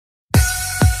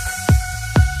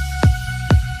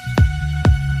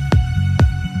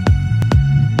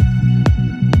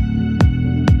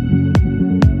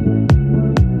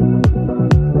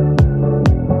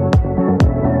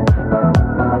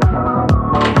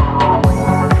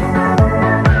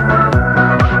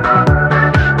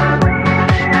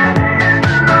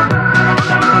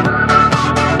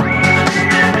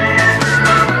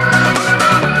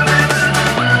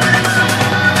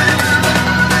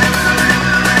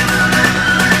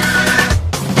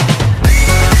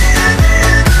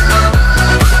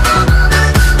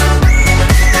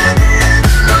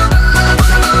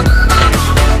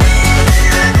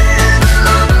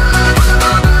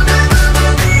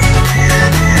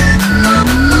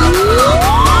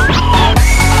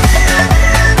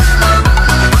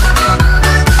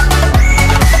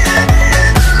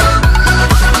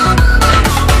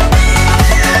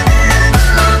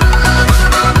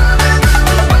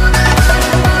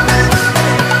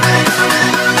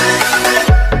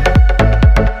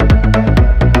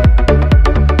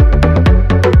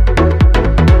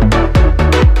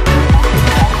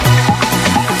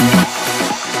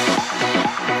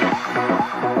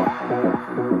Nah,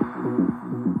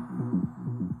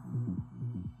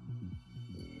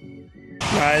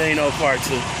 it ain't no part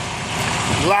two.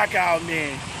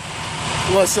 Lockoutmen.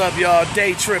 What's up, y'all?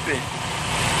 Day tripping.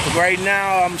 Right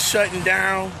now, I'm shutting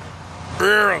down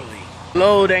early.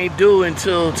 Load ain't due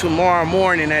until tomorrow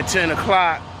morning at 10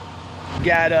 o'clock. I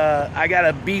got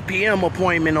a BPM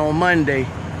appointment on Monday.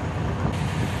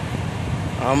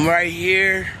 I'm right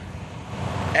here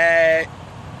at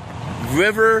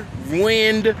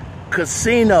Riverwind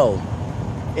Casino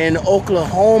in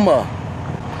Oklahoma.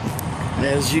 And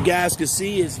as you guys can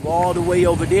see, it's all the way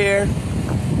over there.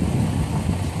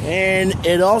 And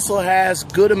it also has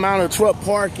good amount of truck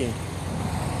parking.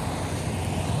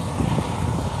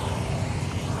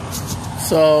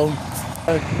 So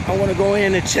I want to go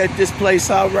in and check this place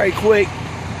out right quick,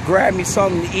 grab me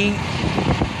something to eat,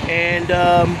 and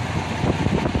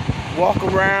walk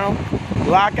around.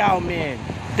 Lockoutmen,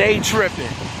 day tripping.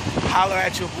 Holler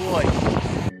at your boy.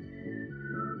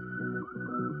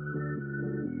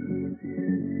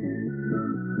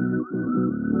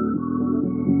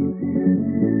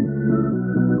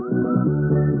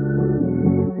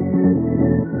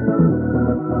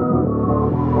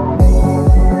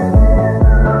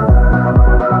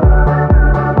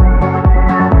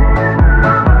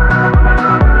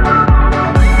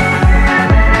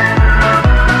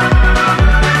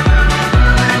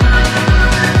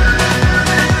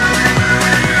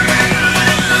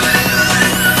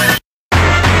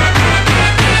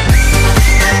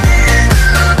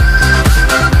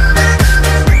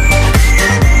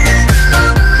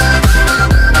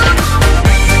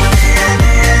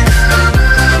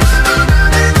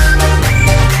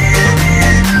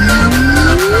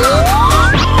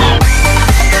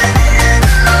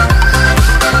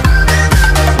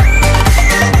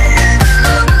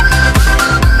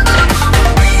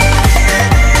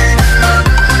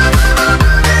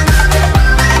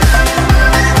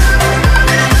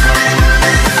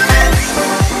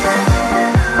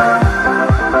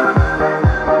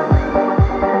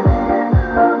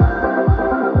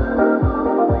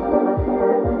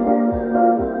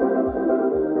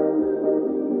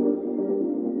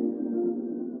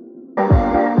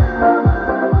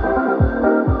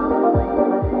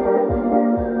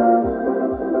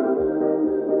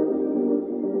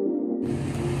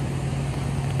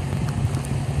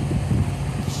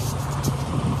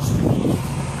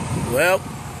 Well,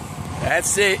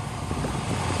 that's it.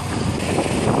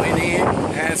 Went in,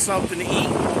 had something to eat.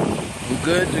 I'm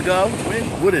good to go.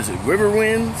 What is it?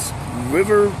 Riverwind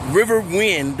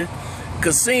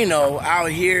Casino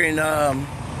out here in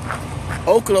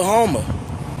Oklahoma.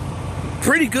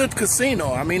 Pretty good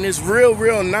casino. I mean, it's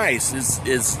real nice. It's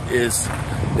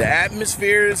the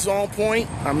atmosphere is on point.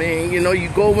 I mean, you know, you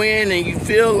go in and you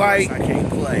feel like I can't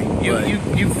play.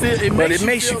 You feel it, but it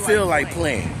makes you feel like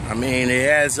playing. I mean, it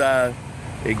has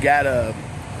it got a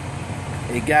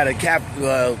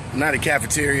not a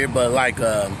cafeteria, but like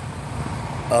a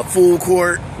food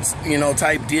court, you know,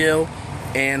 type deal,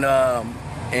 and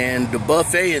the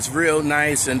buffet is real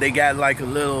nice, and they got like a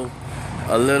little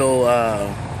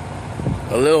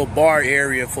bar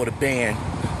area for the band.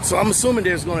 So I'm assuming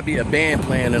there's going to be a band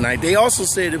playing tonight. They also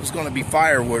said it was going to be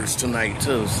fireworks tonight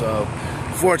too. So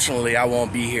fortunately, I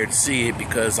won't be here to see it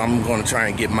because I'm going to try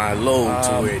and get my load to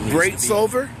where it needs break's to be.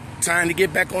 Over. Time to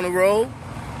get back on the road.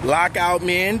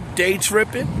 Lockoutmen, day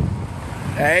tripping.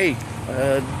 Hey,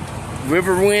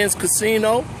 Riverwind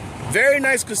Casino. Very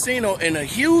nice casino and a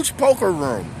huge poker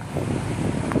room.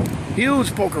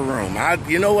 Huge poker room.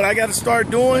 You know what I got to start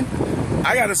doing?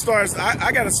 I gotta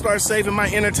start saving my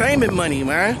entertainment money,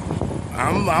 man.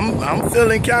 I'm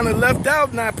feeling kind of left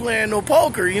out not playing no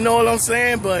poker, you know what I'm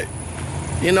saying? But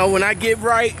you know, when I get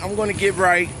right, I'm gonna get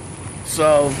right.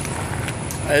 So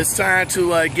it's time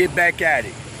to get back at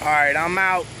it. All right, I'm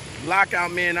out.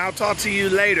 Lockoutmen, I'll talk to you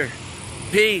later.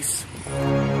 Peace.